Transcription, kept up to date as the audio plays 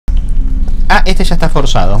Ah, este ya está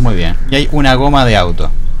forzado, muy bien. Y hay una goma de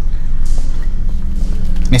auto.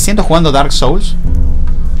 Me siento jugando Dark Souls.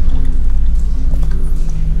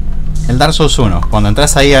 El Dark Souls 1. Cuando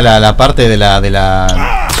entras ahí a la parte de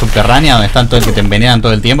la subterránea, donde están todos que te envenenan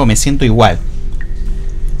todo el tiempo, me siento igual.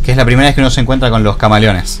 Que es la primera vez que uno se encuentra con los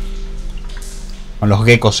camaleones. Con los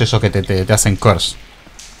geckos esos que te hacen curse.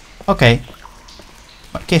 Ok.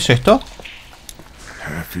 ¿Qué es esto?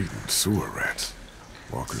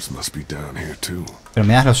 Pero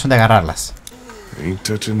me das la opción de agarrarlas.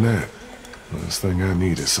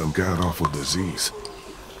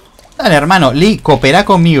 Dale, hermano. Lee, coopera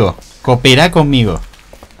conmigo. Coopera conmigo.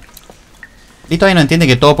 Lee todavía no entiende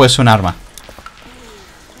que todo puede ser un arma.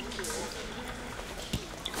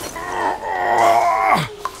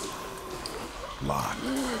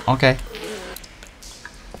 Ok.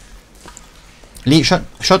 Lee,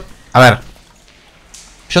 a ver.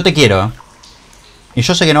 Yo te quiero, ¿eh? Y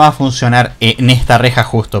yo sé que no va a funcionar en esta reja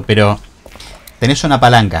justo, pero tenés una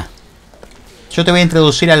palanca. Yo te voy a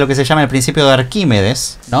introducir a lo que se llama el principio de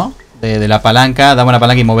Arquímedes, ¿no? De la palanca, dame una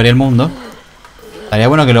palanca y moveré el mundo. Estaría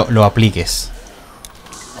bueno que lo apliques.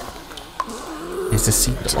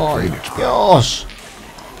 Necesito... ¡Ay, Dios!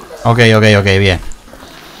 Ok, bien.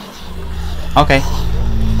 Ok.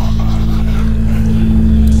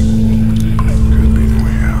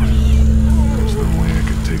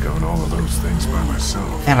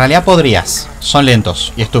 En realidad podrías. Son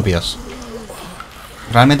lentos y estúpidos.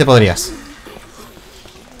 Realmente podrías.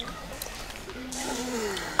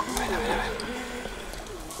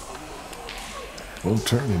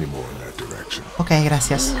 Ok,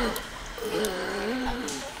 gracias.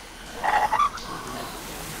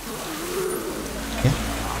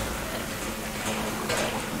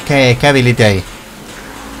 ¿Qué habilité ahí?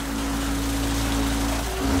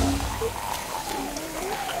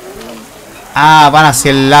 Ah, van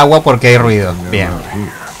hacia el agua porque hay ruido. Bien.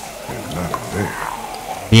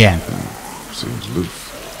 Bien.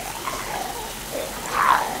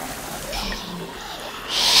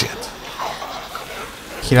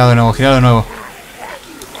 Gira de nuevo, gira de nuevo.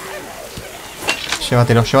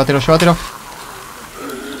 Llévatelo, llévatelo, llévatelo.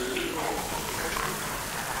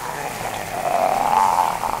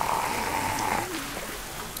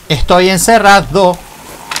 Estoy encerrado.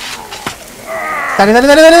 Dale, dale,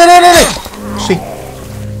 dale, dale, dale, dale. Sí.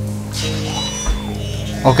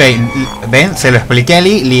 Ok, ven, se lo expliqué a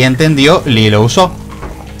Lee, Lee entendió, Lee lo usó.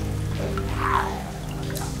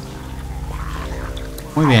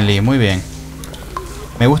 Muy bien, Lee, muy bien.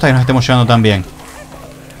 Me gusta que nos estemos llevando tan bien.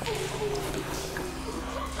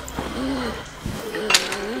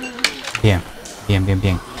 Bien, bien, bien,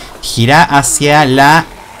 bien. Gira hacia la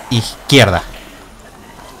izquierda.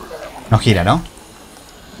 No gira, ¿no?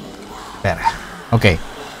 Verga. Ok.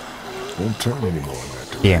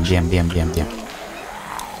 Bien, bien, bien, bien, bien.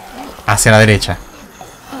 Hacia la derecha.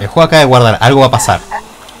 El juego acaba de guardar. Algo va a pasar.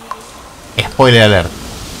 Spoiler alert.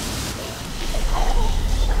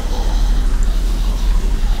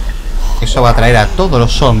 Eso va a traer a todos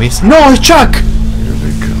los zombies. ¡No! ¡Es Chuck!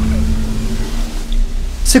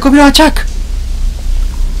 ¡Se comió a Chuck!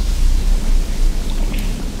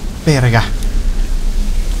 Verga.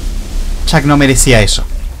 Chuck no merecía eso.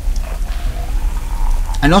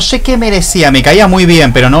 No sé qué merecía. Me caía muy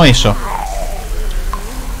bien, pero no eso.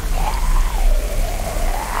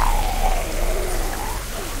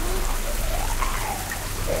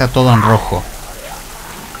 Está todo en rojo.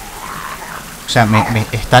 O sea,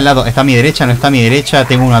 está al lado. ¿Está a mi derecha? ¿No está a mi derecha?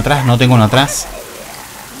 ¿Tengo uno atrás? ¿No tengo uno atrás?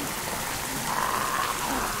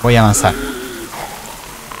 Voy a avanzar.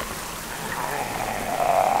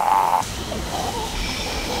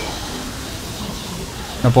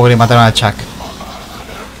 No puedo creer, mataron a Chuck.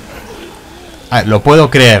 Ah, lo puedo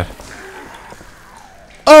creer.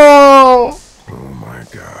 ¡Oh!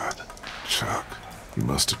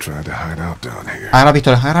 Agarra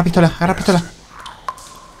pistola, agarra pistola, agarra pistola.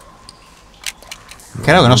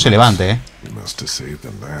 Claro que no se levante,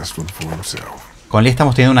 Con Lee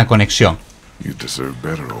estamos teniendo una conexión.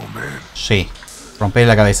 Sí. Romperle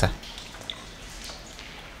la cabeza.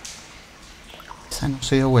 Esa no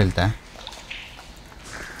se dio vuelta.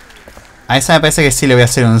 A esa me parece que sí le voy a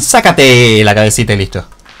hacer un ¡sácate! La cabecita y listo.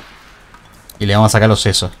 Y le vamos a sacar los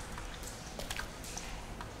sesos.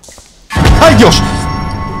 ¡Ay, Dios!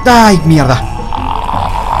 ¡Ay, mierda!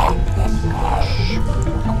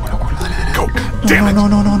 No, no,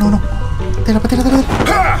 no, no, no, no. Tela, tela, tela.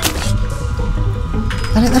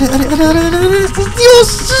 Dale, dale, dale, dale, dale, dale, dale.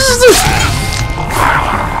 ¡Dios!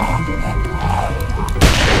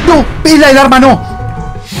 ¡No! ¡Pela el arma, no!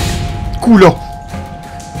 ¡Culo!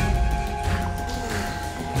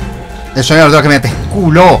 El sonido lo tengo que meter.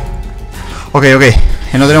 ¡Culo! Ok, ok.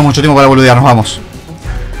 No tenemos mucho tiempo para boludear, nos vamos.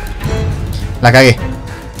 La cagué.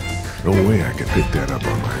 No way I can pick that up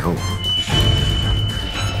on my own.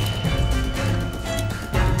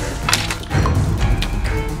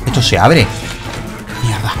 ¿Esto se abre?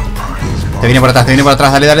 Mierda. Te viene por atrás, te viene por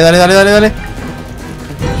atrás. Dale, dale, dale, dale, dale, dale.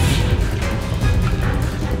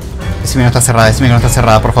 Decime que no está cerrada, decime que no está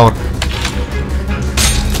cerrada, por favor.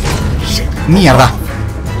 Mierda.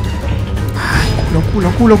 Ay, culo,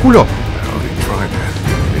 culo, culo, culo.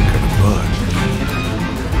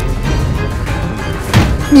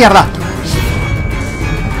 Mierda.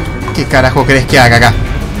 ¿Qué carajo crees que haga acá?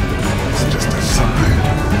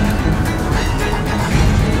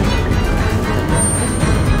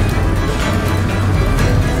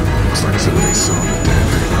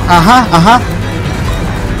 Ajá, ajá.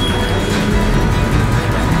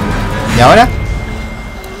 ¿Y ahora?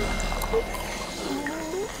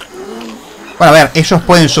 Bueno, a ver, ellos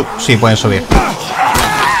pueden subir. Sí, pueden subir.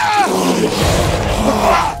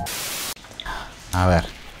 A ver.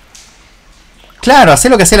 Claro, hace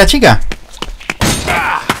lo que hacía la chica.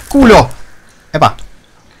 ¡Culo! ¡Epa!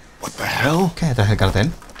 ¿Qué hay detrás del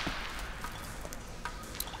cartel?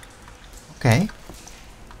 Ok.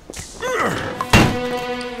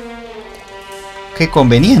 Qué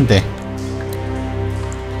conveniente.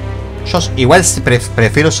 Yo igual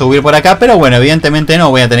prefiero subir por acá, pero bueno, evidentemente no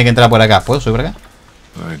voy a tener que entrar por acá. ¿Puedo subir por acá?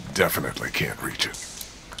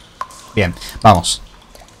 Bien, vamos.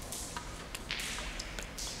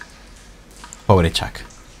 Pobre Chuck.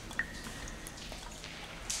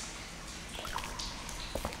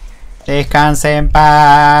 Descanse en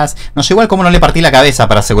paz. No sé igual cómo no le partí la cabeza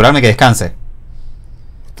para asegurarme que descanse.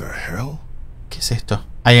 ¿Qué es esto?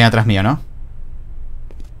 Alguien atrás mío, ¿no?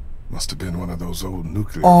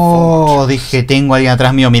 Oh, dije, tengo a alguien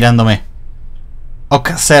atrás mío mirándome.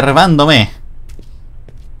 Observándome.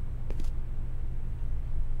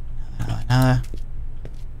 Nada.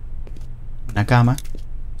 Una cama.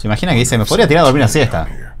 ¿Se imagina que dice, me podría tirar a dormir una siesta?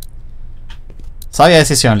 Sabia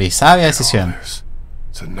decisión, Lee, sabia decisión.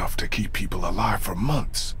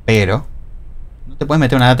 Pero no te puedes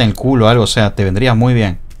meter una data en el culo o algo, o sea, te vendría muy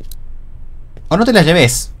bien. O no te la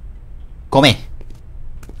lleves. Comé.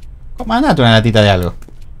 Mandate una latita de algo.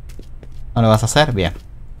 ¿No lo vas a hacer? Bien.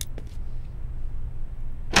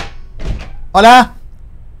 Hola.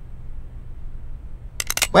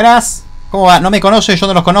 Buenas. ¿Cómo va? No me conoce, yo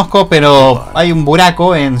no los conozco, pero hay un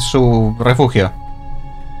buraco en su refugio.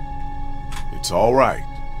 It's all right.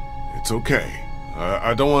 It's okay.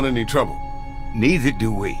 I don't want any trouble. Neither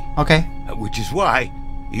do we. Okay. Which is why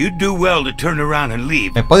you'd do well to turn around and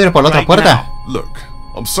leave. ¿Me puedo ir por la otra puerta? Look,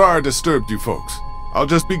 I'm sorry I disturbed you folks. I'll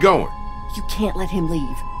just be going. You can't let him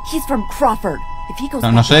leave. He's from Crawford. If he goes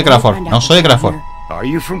No soy de Crawford. No soy de Crawford. Are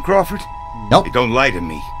you from Crawford? Nope. Don't lie to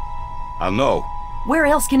me. I'll know. Where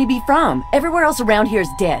else can he be from? Everywhere else around here is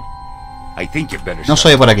dead. I think you better. No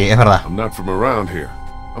soy de por aquí, es verdad. I'm not from around here.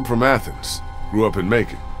 I'm from Athens. Grew up in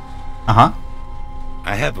Macon. Ajá.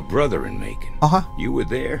 I have a brother in Macon. Ajá. You were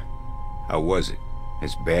there? How was it?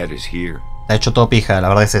 As bad as here? Te ha hecho todo pija, la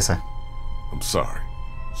verdad es esa. I'm sorry.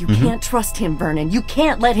 You can't trust him, Vernon. You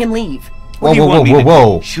can't let him leave. What do you want me to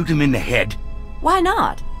do? Shoot him in the head? Why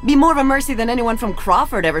not? Be more of a mercy than anyone from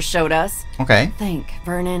Crawford ever showed us. Okay. Think,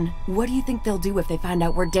 Vernon. What do you think they'll do if they find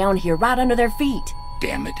out we're down here, right under their feet?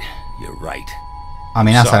 Damn it. You're right.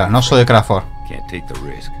 Amenaza, no soy de Crawford. Can't take the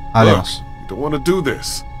risk. Hablemos. Look, you don't want to do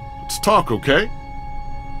this. Let's talk, okay?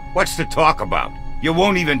 What's to talk about? You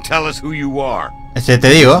won't even tell us who you are. Te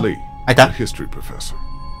digo. Lee, Ahí está. History professor.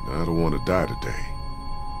 I don't want to die today.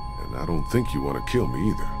 And I don't think you want to kill me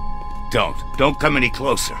either. Don't come any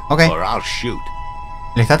closer. Okay. Or I'll shoot.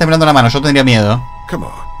 Le está temblando la mano, yo tendría miedo. Come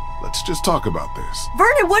on, let's just talk about this.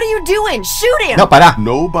 Vernon, what are you doing? Shoot him! No, pará.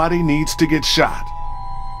 Nobody needs to get shot.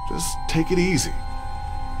 Just take it easy.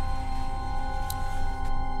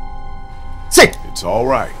 Sí. It's all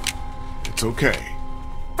right. It's okay.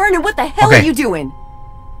 Vernon, what the hell Okay. are you doing?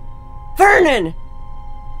 Vernon!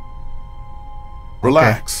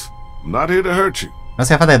 Relax. I'm not here to hurt you. No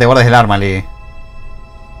hace falta que te guardes el arma, Lee.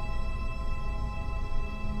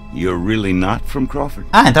 You're really not from Crawford?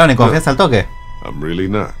 Ah, entraron en confianza al toque. I'm really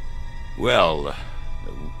not. Well,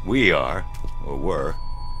 we are, or were.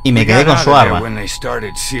 Y me quedé con su arma. When they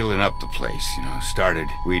started sealing up the place, started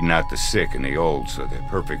weeding out the sick and the old so the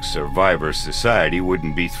perfect survivor society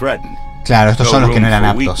wouldn't be threatened. Claro, estos son los que no eran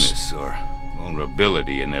aptos. Weakness or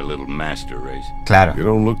vulnerability in their little master race. Claro. You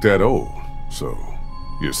don't look that old, so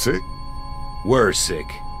you're sick? We're sick.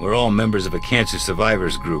 We're all members of a cancer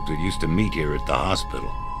survivors group that used to meet here at the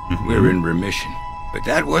hospital. We're in remission. But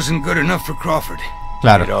that wasn't good enough for Crawford.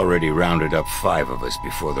 Claro. He'd already rounded up 5 of us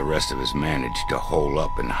before the rest of us managed to hole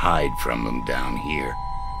up and hide from them down here.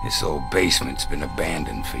 This old basement's been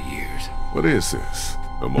abandoned for years. What is this?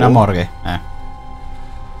 A Una morgue.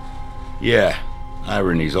 Yeah,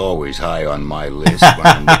 irony's always high on my list when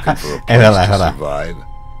I'm looking for a place verdad, to verdad. survive.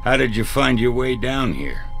 How did you find your way down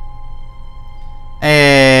here?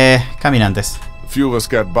 Caminantes. A few of us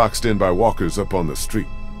got boxed in by walkers up on the street.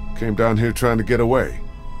 Came down here trying to get away.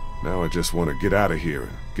 Now I just want to get out of here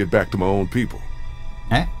and get back to my own people.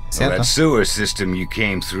 Well, ¿Cierto? that sewer system you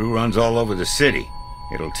came through runs all over the city.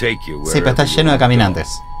 It'll take you Sí, pero wherever está lleno de you want to caminantes.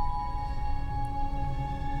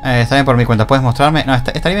 Está bien por mi cuenta. ¿Puedes mostrarme? No,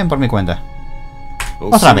 estaría bien por mi cuenta.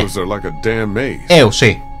 Those Mostrame. sewers are like a damn maze.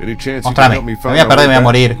 Sí. Any chance you can Mostrame. help me Me find voy a my perder y me way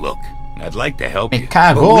voy a back? morir. Look, I'd like to help Me you,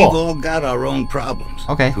 cago. but we've all got our own problems.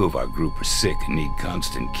 Okay. 2 of our group are sick and need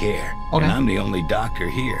constant care, Okay. and I'm the only doctor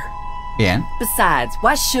here. Bien. Besides,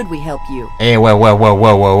 why should we help you?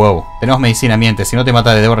 Wow. Tenemos medicina, miente. Si no te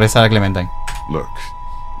matas, debo regresar a Clementine. Look,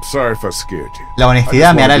 I'm sorry if I scared you. La honestidad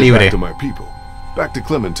I just me wanna hará get libre. Back to my people. Back to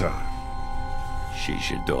Clementine. She's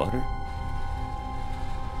your daughter?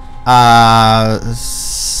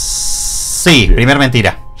 Sí, primer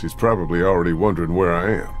mentira. She's probably already wondering where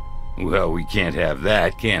I am. Well, we can't have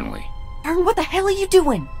that, can we? Vern, what the hell are you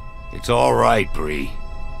doing? It's all right, Bree.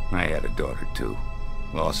 I had a daughter, too.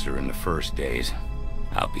 Lost her in the first days.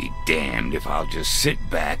 I'll be damned if I'll just sit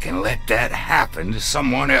back and let that happen to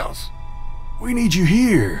someone else. We need you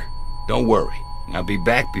here. Don't worry. I'll be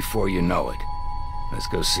back before you know it. Let's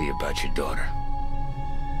go see about your daughter.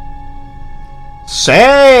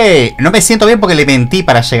 ¡Sí! No me siento bien porque le mentí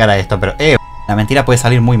para llegar a esto, pero la mentira puede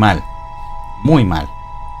salir muy mal. Muy mal.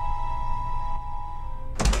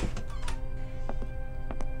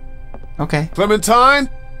 Ok. Clementine?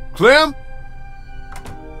 Clem?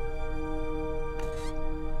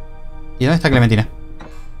 ¿Y dónde está Clementina?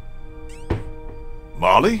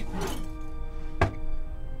 Molly?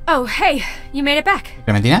 Oh, hey, you made it back.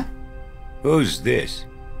 ¿Clementina? Who's this?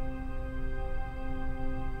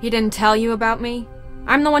 He didn't tell you about me?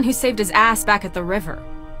 I'm the one who saved his ass back at the river.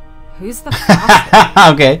 Who's the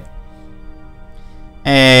faucet? Ok.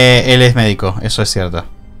 Él es médico, eso es cierto.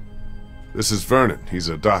 This is Vernon. He's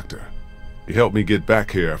a doctor. He helped me get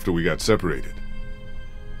back here after we got separated.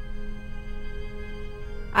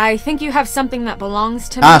 I think you have something that belongs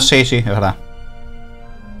to me. Sí, es verdad.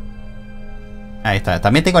 Ahí está.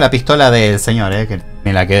 También tengo la pistola del señor, que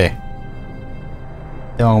me la quedé.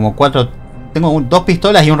 Tengo como 4... Tengo 2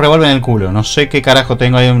 pistolas y un revólver en el culo. No sé qué carajo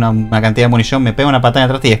tengo ahí, una cantidad de munición. Me pego una patada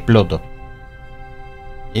en atrás y exploto.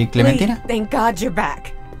 ¿Y Clementina? Lee, thank God you're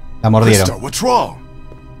back. La mordieron. Krista, what's wrong?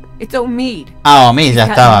 It's Omid. Omid ya It's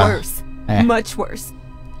gotten estaba. worse. Much worse.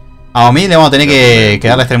 A Omid le vamos a tener que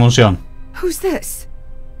dar la extremunción. Who's this?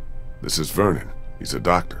 This is Vernon. He's a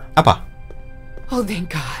doctor. Apa. Oh,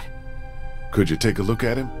 thank God. Could you take a look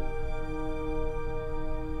at him?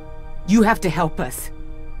 You have to help us.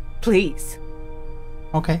 Please.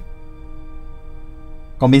 Ok.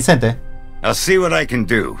 Convincente. I'll see what I can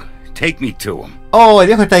do. Take me to him. Oh, el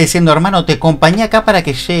viejo está diciendo, hermano, te acompañé acá para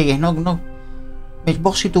que llegues. No.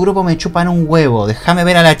 Vos y tu grupo me chupan un huevo. Déjame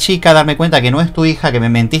ver a la chica, darme cuenta que no es tu hija, que me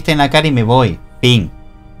mentiste en la cara y me voy. Fin.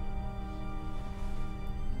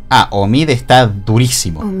 Omid está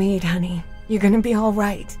durísimo. Omid, honey. You're gonna be all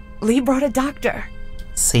right. Lee brought a doctor.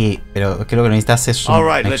 Sí, pero creo que lo que necesitas es un All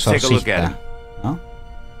right, let's take a look at exorcista. him. ¿No?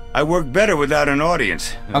 I work better without an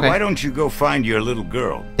audience. Okay. Why don't you go find your little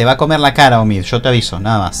girl? Te va a comer la cara, Omid. Yo te aviso,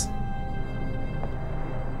 nada más.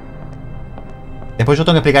 Después yo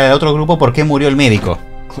tengo que explicarle al otro grupo por qué murió el médico.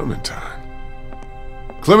 Clementine.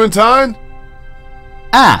 Clementine?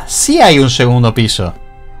 Sí hay un segundo piso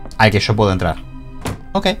al que yo puedo entrar.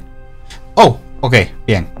 Ok. Ok.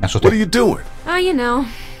 Bien, me asusté. What are you doing? Oh, you know,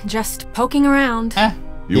 just poking around.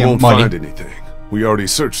 You Bien, won't Molly. find anything. We already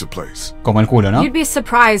searched the place. Como el culo, ¿no? You'd be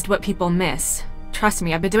surprised what people miss. Trust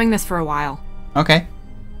me, I've been doing this for a while. Ok.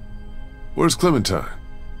 Where's Clementine?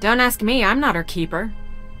 Don't ask me, I'm not her keeper.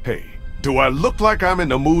 Hey, do I look like I'm in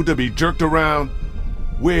the mood to be jerked around?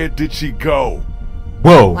 Where did she go?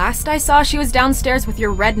 Wow. Last I saw, she was downstairs with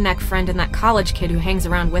your redneck friend and that college kid who hangs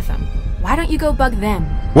around with him. Why don't you go bug them?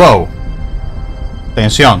 Wow.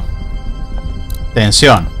 Tensión.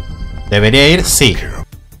 Tensión. ¿Debería ir? Sí. Care